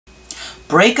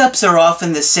Breakups are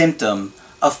often the symptom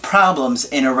of problems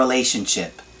in a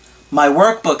relationship. My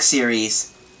workbook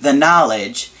series, The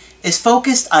Knowledge, is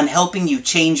focused on helping you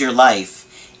change your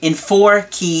life in 4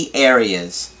 key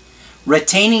areas: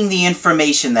 retaining the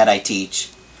information that I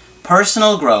teach,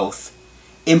 personal growth,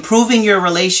 improving your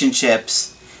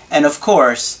relationships, and of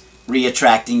course,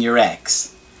 re-attracting your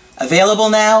ex. Available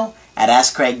now at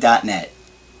AskCraig.net.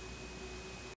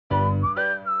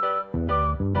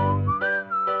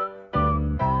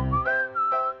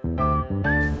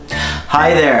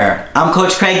 Hi there, I'm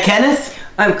Coach Craig Kenneth.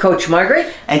 I'm Coach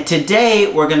Margaret. And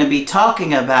today we're going to be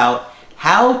talking about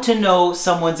how to know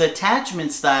someone's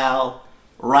attachment style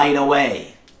right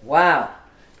away. Wow,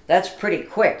 that's pretty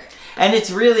quick. And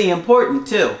it's really important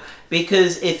too,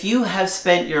 because if you have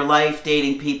spent your life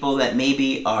dating people that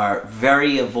maybe are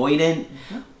very avoidant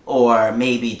or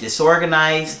maybe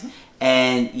disorganized,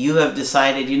 and you have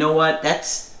decided, you know what,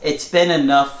 it's been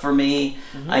enough for me.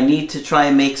 I need to try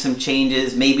and make some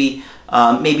changes. Maybe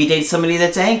date somebody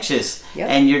that's anxious,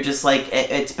 and you're just like,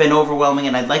 it's been overwhelming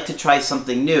and I'd like to try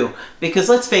something new. Because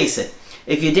let's face it,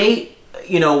 if you date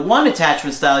one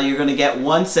attachment style, you're going to get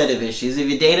one set of issues. If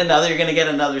you date another, you're going to get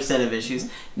another set of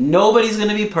issues. Nobody's going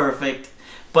to be perfect,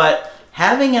 but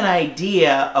having an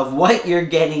idea of what you're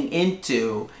getting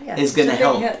into is going to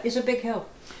help. It's a big help.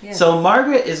 Yeah. So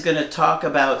Margaret is going to talk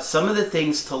about some of the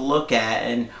things to look at,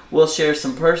 and we'll share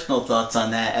some personal thoughts on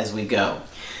that as we go.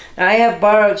 I have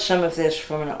borrowed some of this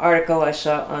from an article I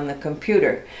saw on the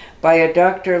computer by a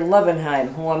Dr.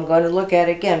 Lovenheim, who I'm going to look at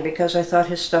again because I thought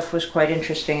his stuff was quite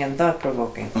interesting and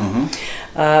thought-provoking.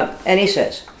 And he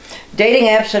says, dating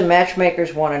apps and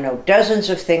matchmakers want to know dozens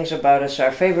of things about us,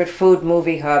 our favorite food,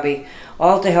 movie, hobby,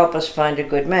 all to help us find a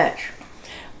good match.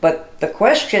 But their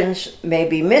questions may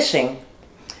be missing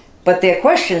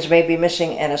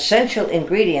an essential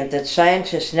ingredient that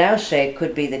scientists now say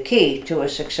could be the key to a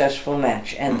successful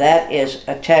match, and that is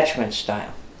attachment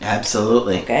style.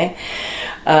 Absolutely. Okay?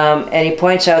 And he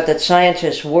points out that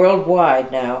scientists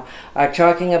worldwide now are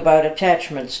talking about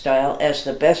attachment style as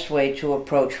the best way to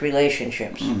approach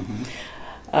relationships.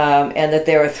 And that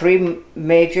there are three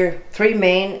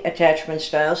main attachment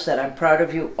styles that I'm proud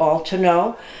of you all to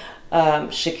know: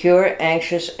 secure,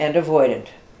 anxious, and avoidant.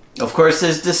 Of course,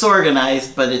 there's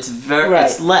disorganized, but it's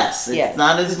it's less. It's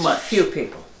not as much. Few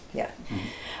people,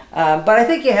 but I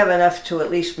think you have enough to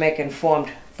at least make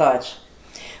informed thoughts.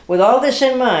 With all this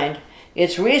in mind,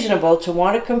 it's reasonable to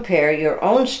want to compare your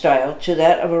own style to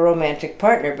that of a romantic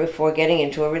partner before getting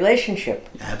into a relationship.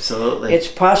 Absolutely. It's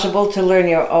possible to learn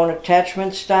your own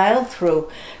attachment style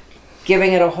through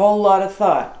giving it a whole lot of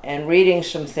thought and reading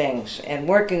some things and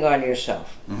working on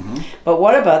yourself. But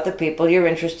what about the people you're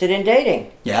interested in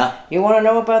dating? Yeah. You want to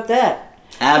know about that.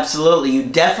 Absolutely. You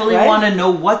definitely want to know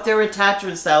what their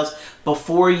attachment styles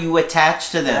before you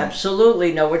attach to them.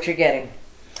 Absolutely know what you're getting.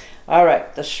 All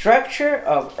right. The structure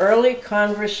of early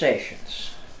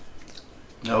conversations.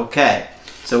 Okay.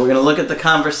 So we're going to look at the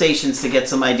conversations to get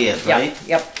some ideas, right?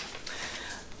 Yep.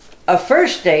 A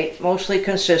first date mostly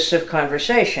consists of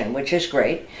conversation, which is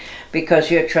great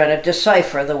because you're trying to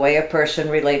decipher the way a person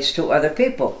relates to other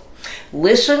people.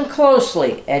 Listen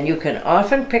closely, and you can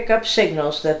often pick up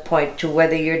signals that point to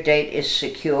whether your date is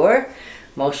secure,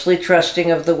 mostly trusting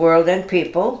of the world and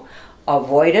people,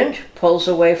 avoidant, pulls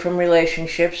away from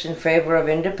relationships in favor of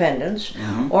independence,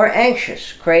 or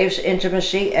anxious, craves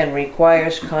intimacy and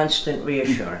requires constant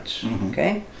reassurance.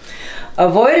 Okay?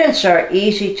 Avoidants are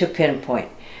easy to pinpoint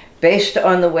based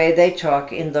on the way they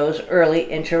talk in those early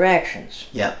interactions.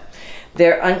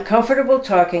 They're uncomfortable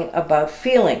talking about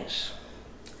feelings.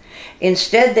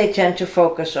 Instead, they tend to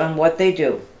focus on what they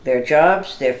do, their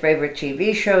jobs, their favorite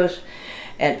TV shows,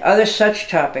 and other such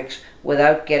topics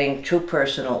without getting too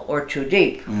personal or too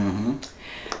deep.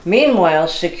 Meanwhile,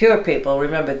 secure people,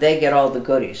 remember, they get all the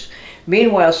goodies.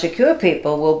 Meanwhile, secure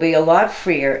people will be a lot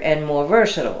freer and more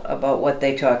versatile about what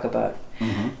they talk about.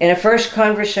 In a first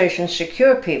conversation,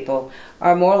 secure people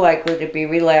are more likely to be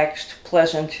relaxed,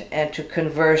 pleasant, and to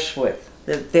converse with.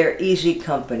 They're easy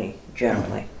company,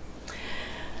 generally.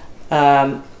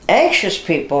 Anxious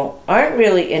people aren't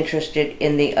really interested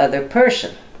in the other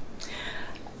person.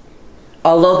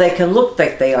 Although they can look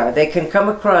like they are. They can come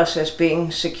across as being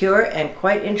secure and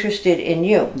quite interested in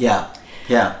you.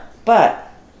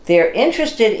 But they're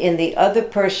interested in the other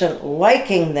person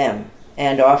liking them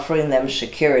and offering them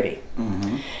security.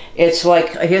 It's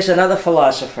like, here's another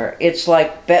philosopher, it's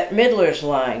like Bette Midler's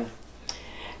line,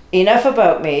 enough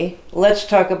about me, let's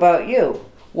talk about you.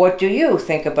 What do you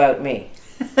think about me?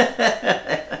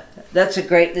 That's a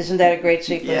great, isn't that a great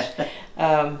sequence?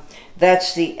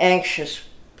 That's the anxious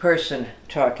person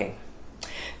talking.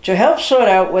 To help sort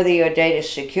out whether your date is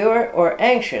secure or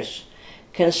anxious,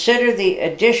 consider the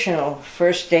additional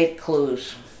first date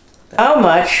clues. How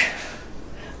much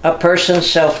a person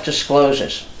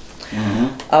self-discloses.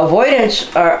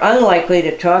 Avoidants are unlikely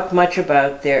to talk much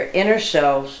about their inner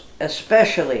selves,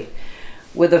 especially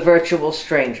with a virtual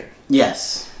stranger.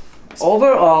 Yes.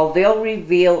 Overall, they'll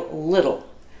reveal little,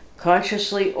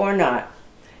 consciously or not,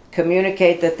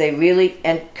 communicate that they really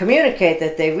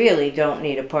don't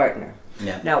need a partner.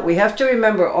 Yeah. Now, we have to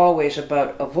remember always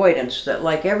about avoidance that,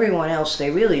 like everyone else, they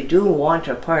really do want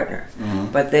a partner,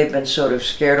 but they've been sort of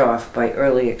scared off by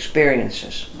early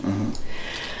experiences.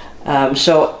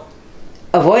 So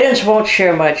avoidance won't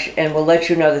share much and will let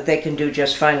you know that they can do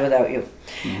just fine without you.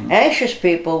 Anxious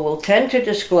people will tend to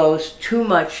disclose too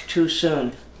much too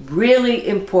soon. Really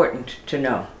important to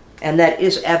know. And that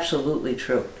is absolutely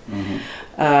true.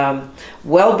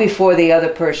 Well before the other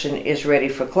person is ready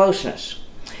for closeness.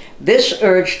 This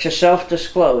urge to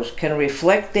self-disclose can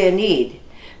reflect their need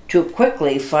to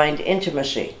quickly find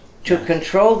intimacy, to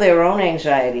control their own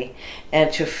anxiety,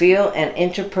 and to feel an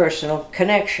interpersonal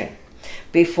connection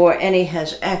before any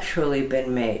has actually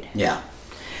been made. Yeah.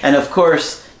 And of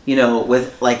course, you know,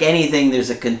 with like anything,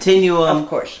 there's a continuum. Of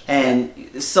course.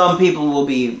 And some people will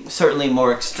be certainly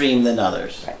more extreme than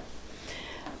others. Right.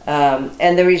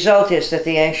 And the result is that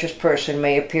the anxious person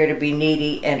may appear to be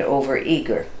needy and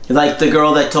overeager. Like the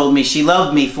girl that told me she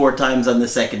loved me 4 times on the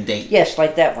second date. Yes,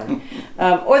 like that one.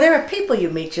 Or there are people you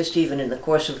meet just even in the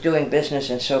course of doing business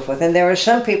and so forth. And there are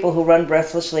some people who run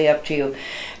breathlessly up to you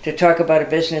to talk about a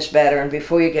business matter, and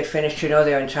before you get finished, you know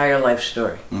their entire life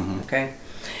story. Okay?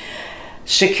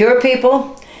 Secure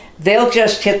people, they'll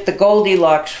just hit the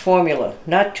Goldilocks formula.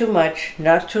 Not too much,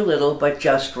 not too little, but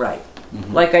just right.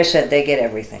 Like I said, they get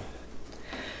everything.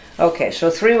 Okay, so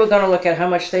 3, we're going to look at how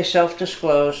much they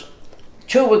self-disclose.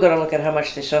 2, we're going to look at how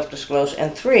much they self-disclose.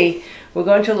 And 3, we're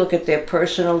going to look at their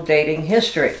personal dating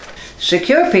history.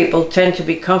 Secure people tend to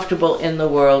be comfortable in the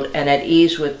world and at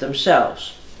ease with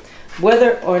themselves,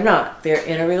 whether or not they're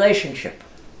in a relationship.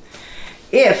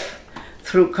 If,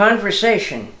 through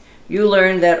conversation, you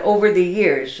learn that over the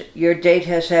years your date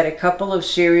has had a couple of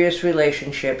serious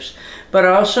relationships, but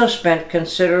also spent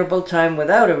considerable time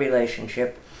without a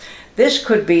relationship, this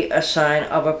could be a sign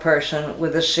of a person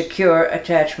with a secure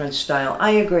attachment style.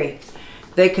 I agree.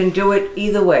 They can do it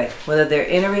either way, whether they're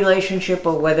in a relationship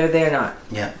or whether they're not.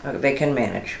 Yeah. They can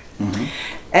manage.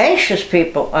 Anxious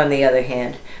people, on the other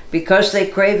hand, because they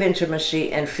crave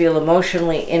intimacy and feel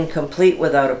emotionally incomplete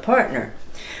without a partner,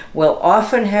 will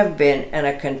often have been in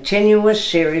a continuous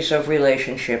series of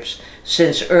relationships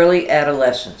since early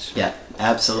adolescence. Yeah,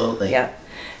 absolutely. Yeah.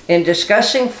 In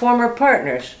discussing former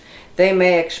partners, they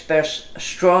may express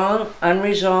strong,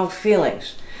 unresolved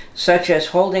feelings, such as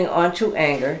holding on to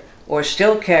anger or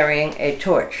still carrying a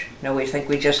torch. Now, we think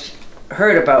we just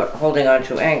heard about holding on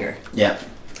to anger. Yeah.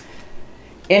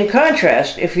 In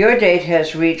contrast, if your date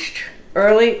has reached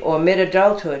early or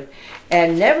mid-adulthood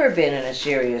and never been in a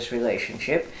serious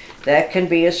relationship, that can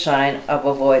be a sign of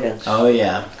avoidance. Oh,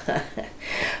 yeah.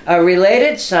 A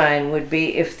related sign would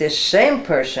be if this same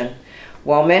person,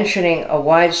 while mentioning a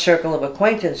wide circle of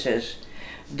acquaintances,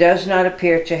 does not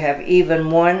appear to have even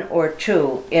 1 or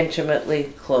 2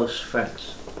 intimately close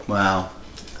friends. Wow.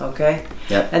 Okay?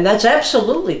 Yep. And that's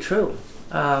absolutely true.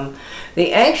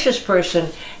 The anxious person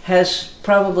has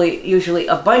probably usually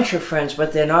a bunch of friends,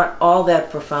 but they're not all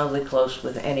that profoundly close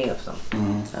with any of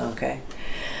them. Okay?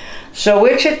 So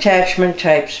which attachment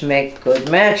types make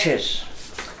good matches?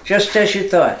 Just as you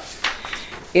thought.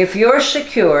 If you're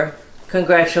secure,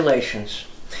 congratulations.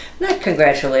 Not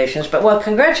congratulations, but well,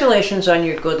 congratulations on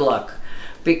your good luck,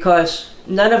 because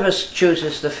none of us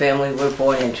chooses the family we're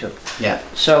born into. Yeah.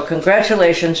 So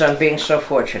congratulations on being so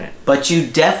fortunate. But you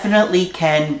definitely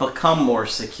can become more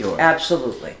secure.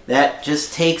 Absolutely. That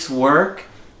just takes work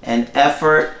and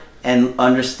effort and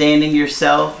understanding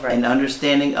yourself and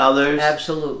understanding others.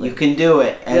 Absolutely. You can do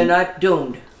it. And you're not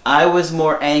doomed. I was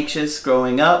more anxious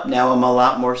growing up. Now I'm a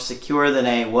lot more secure than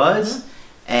I was.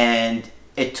 And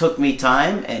it took me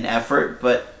time and effort,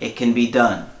 but it can be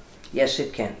done. Yes,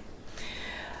 it can.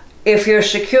 If you're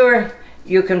secure,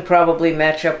 you can probably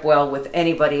match up well with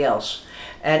anybody else.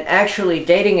 And actually,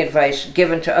 dating advice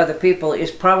given to other people is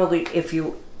probably, if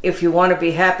you want to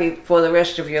be happy for the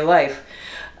rest of your life,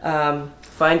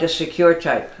 find a secure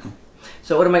type.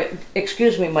 So what am I,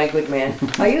 excuse me, my good man,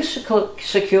 are you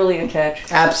securely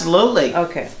attached? Absolutely.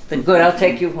 Okay, then good, I'll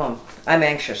take you home. I'm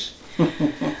anxious.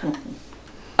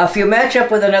 If you match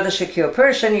up with another secure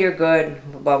person, you're good,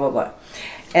 blah, blah, blah.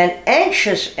 An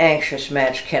anxious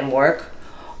match can work,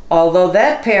 Although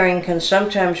that pairing can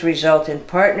sometimes result in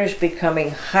partners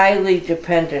becoming highly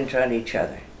dependent on each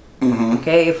other.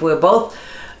 Okay, if we're both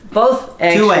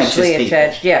anxiously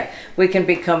attached, yeah, we can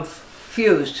become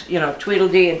fused, you know,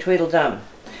 Tweedledee and Tweedledum.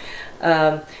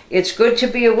 It's good to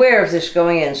be aware of this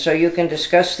going in so you can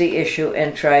discuss the issue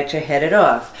and try to head it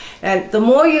off. And the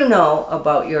more you know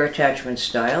about your attachment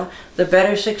style, the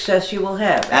better success you will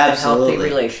have in a healthy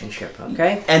relationship,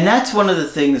 okay? And that's one of the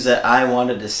things that I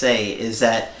wanted to say is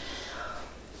that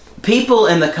people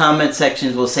in the comment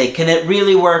sections will say, can it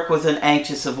really work with an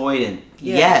anxious avoidant?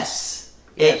 Yes,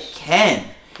 it can.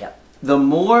 Yep. The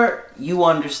more you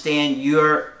understand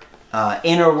your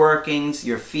inner workings,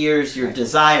 your fears, your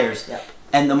desires,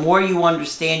 and the more you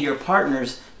understand your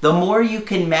partners, the more you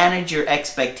can manage your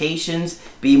expectations,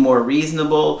 be more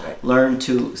reasonable, learn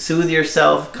to soothe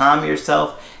yourself, calm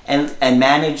yourself, and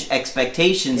manage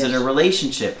expectations in a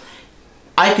relationship.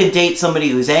 I could date somebody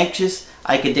who's anxious.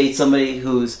 I could date somebody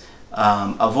who's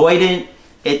avoidant.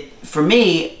 For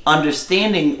me,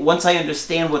 once I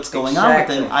understand what's going on with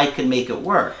them, I can make it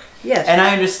work. Yes. And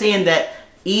I understand that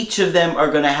each of them are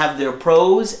going to have their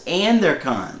pros and their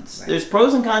cons. There's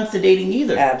pros and cons to dating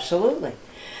either. Absolutely.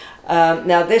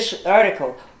 Now this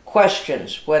article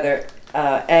questions whether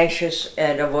anxious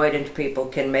and avoidant people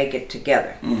can make it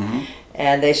together.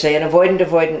 And they say an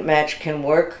avoidant-avoidant match can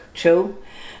work too,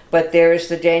 but there is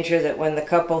the danger that when the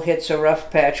couple hits a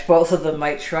rough patch, both of them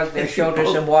might shrug their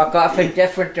shoulders and walk off in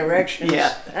different directions.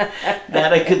 Yeah,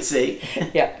 that I could see.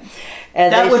 Yeah.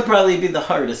 And that would probably be the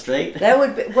hardest, right? That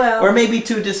would be, well... Or maybe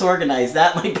too disorganized.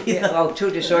 That might be Oh, too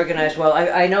disorganized. Well,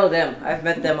 I know them. I've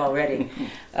met them already.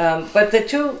 But the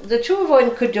two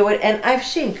avoidant could do it, and I've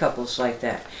seen couples like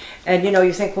that. And, you know,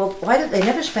 you think, well, why did they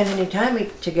never spend any time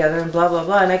together and blah, blah,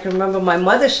 blah. And I can remember my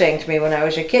mother saying to me when I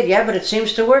was a kid, yeah, but it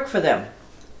seems to work for them.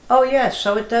 Oh, yes,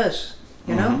 so it does,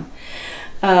 you know?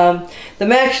 The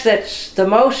match that's the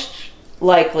most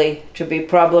likely to be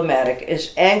problematic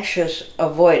is anxious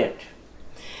avoidant.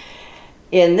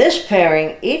 In this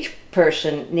pairing, each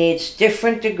person needs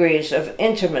different degrees of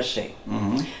intimacy,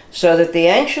 so that the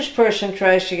anxious person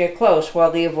tries to get close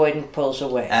while the avoidant pulls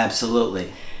away.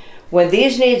 Absolutely. When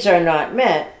these needs are not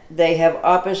met, they have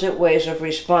opposite ways of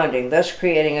responding, thus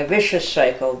creating a vicious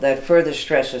cycle that further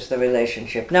stresses the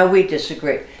relationship. Now, we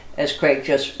disagree, as Craig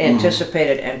just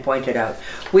anticipated and pointed out.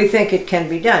 We think it can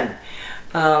be done.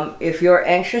 If you're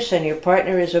anxious and your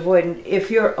partner is avoidant,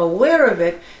 if you're aware of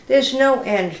it, there's no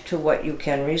end to what you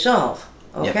can resolve,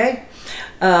 okay?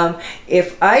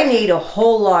 If I need a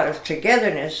whole lot of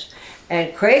togetherness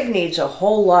and Craig needs a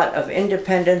whole lot of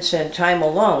independence and time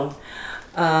alone,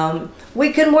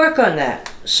 we can work on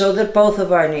that so that both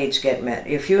of our needs get met.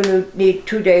 If you need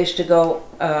 2 days to go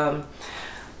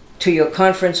to your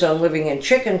conference on living in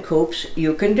chicken coops,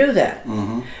 you can do that.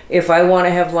 If I want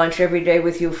to have lunch every day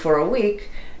with you for a week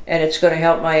and it's going to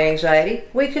help my anxiety,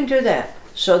 we can do that.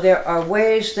 So there are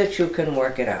ways that you can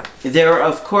work it out. There are,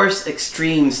 of course,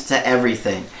 extremes to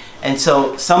everything. And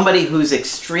so somebody who's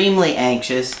extremely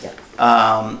anxious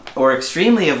or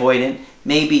extremely avoidant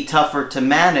may be tougher to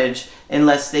manage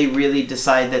unless they really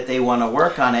decide that they want to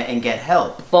work on it and get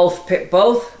help. Both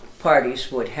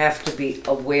parties would have to be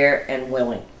aware and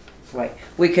willing. Right.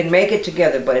 We can make it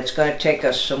together, but it's going to take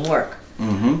us some work.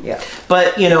 Yeah.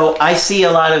 But, you know, I see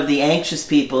a lot of the anxious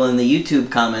people in the YouTube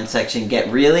comment section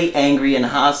get really angry and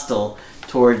hostile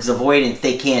towards avoidance.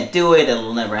 They can't do it.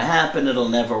 It'll never happen. It'll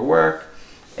never work.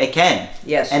 It can.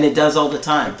 Yes. And it does all the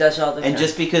time. It does all the time. And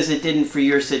just because it didn't for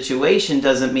your situation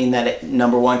doesn't mean that it,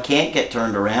 number one, can't get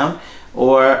turned around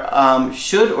or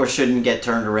should or shouldn't get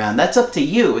turned around. That's up to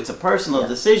you. It's a personal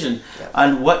decision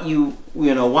on what you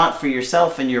want for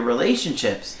yourself and your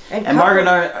relationships. And Margaret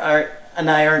and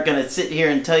I aren't going to sit here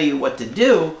and tell you what to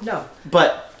do. No.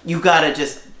 But you got to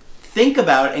just think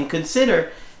about and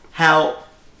consider how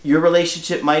your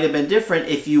relationship might have been different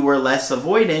if you were less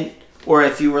avoidant or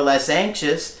if you were less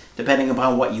anxious, depending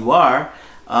upon what you are,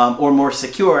 or more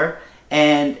secure.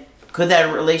 And could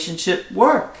that relationship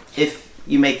work if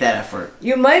you make that effort?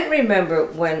 You might remember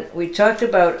when we talked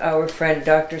about our friend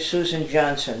Dr. Susan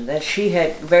Johnson, that she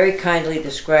had very kindly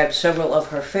described several of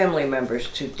her family members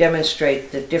to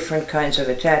demonstrate the different kinds of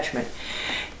attachment.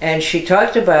 And she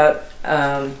talked about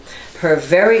her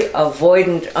very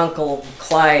avoidant Uncle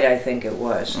Clyde, I think it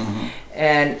was,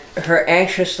 and her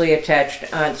anxiously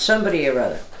attached aunt, somebody or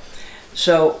other.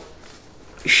 So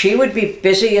she would be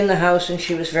busy in the house, and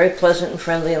she was very pleasant and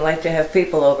friendly and liked to have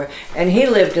people over. And he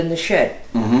lived in the shed,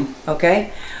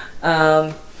 okay?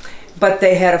 But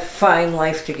they had a fine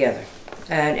life together.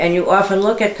 And you often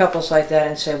look at couples like that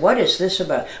and say, what is this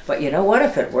about? But you know what?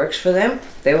 If it works for them,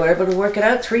 they were able to work it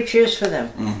out. 3 cheers for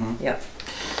them. Yeah.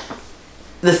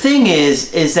 the thing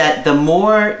is that the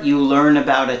more you learn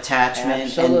about attachment,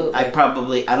 Absolutely.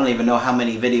 and I don't even know how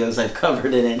many videos I've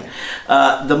covered it in,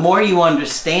 the more you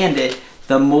understand it,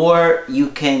 the more you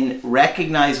can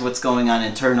recognize what's going on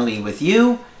internally with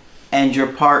you and your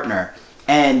partner.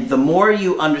 And the more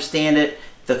you understand it,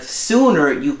 the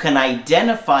sooner you can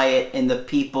identify it in the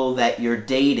people that you're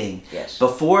dating. Yes.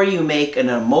 Before you make an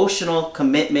emotional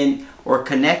commitment or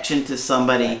connection to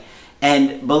somebody. Right.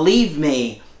 And believe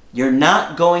me, you're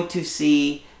not going to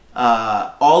see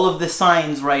all of the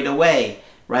signs right away,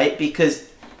 right? Because,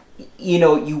 you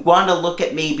know, you want to look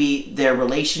at maybe their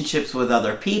relationships with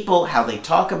other people, how they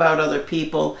talk about other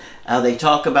people, how they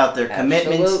talk about their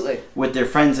commitments Absolutely. with their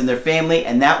friends and their family,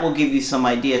 and that will give you some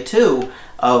idea too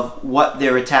of what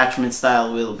their attachment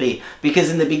style will be. Because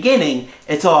in the beginning,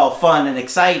 it's all fun and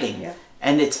exciting, Yeah.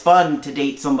 and it's fun to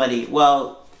date somebody.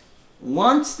 Well,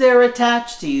 once they're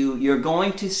attached to you, you're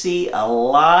going to see a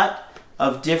lot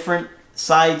of different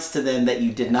sides to them that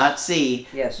you did not see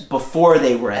Yes. before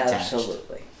they were attached.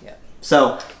 Absolutely. Yeah.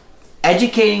 So,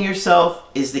 educating yourself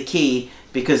is the key,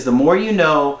 because the more you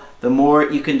know, the more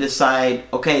you can decide,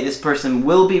 okay, this person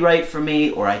will be right for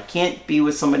me, or I can't be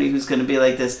with somebody who's going to be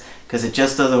like this because it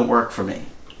just doesn't work for me.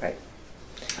 Right.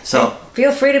 So, And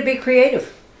feel free to be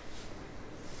creative.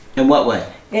 in what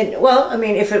way? And well, I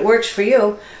mean, if it works for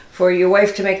you, for your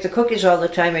wife to make the cookies all the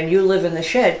time and you live in the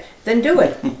shed, then do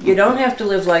it. You don't have to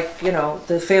live like, you know,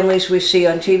 the families we see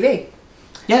on TV.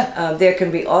 Yeah, There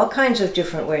can be all kinds of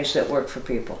different ways that work for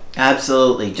people.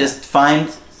 absolutely. Just find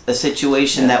a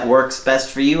situation that works best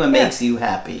for you and Yeah. makes you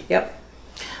happy. Yep.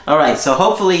 All right, so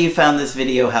hopefully you found this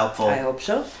video helpful. I hope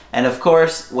so. And of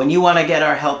course, when you want to get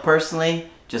our help personally,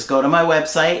 just go to my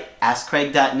website,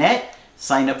 askcraig.net,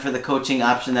 sign up for the coaching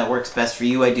option that works best for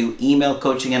you. I do email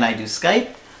coaching and I do Skype.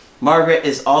 Margaret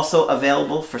is also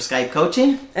available for Skype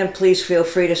coaching. And please feel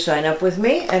free to sign up with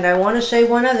me. And I want to say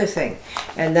one other thing,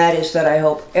 and that is that I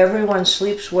hope everyone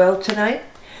sleeps well tonight,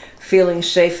 feeling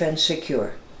safe and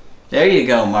secure. There you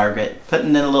go, Margaret. Putting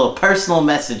in a little personal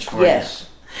message for you. Yes.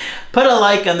 Put a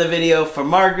like on the video for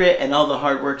Margaret and all the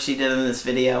hard work she did in this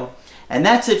video. And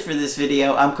that's it for this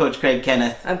video. I'm Coach Craig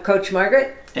Kenneth, I'm Coach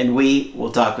Margaret. and we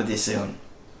will talk with you soon.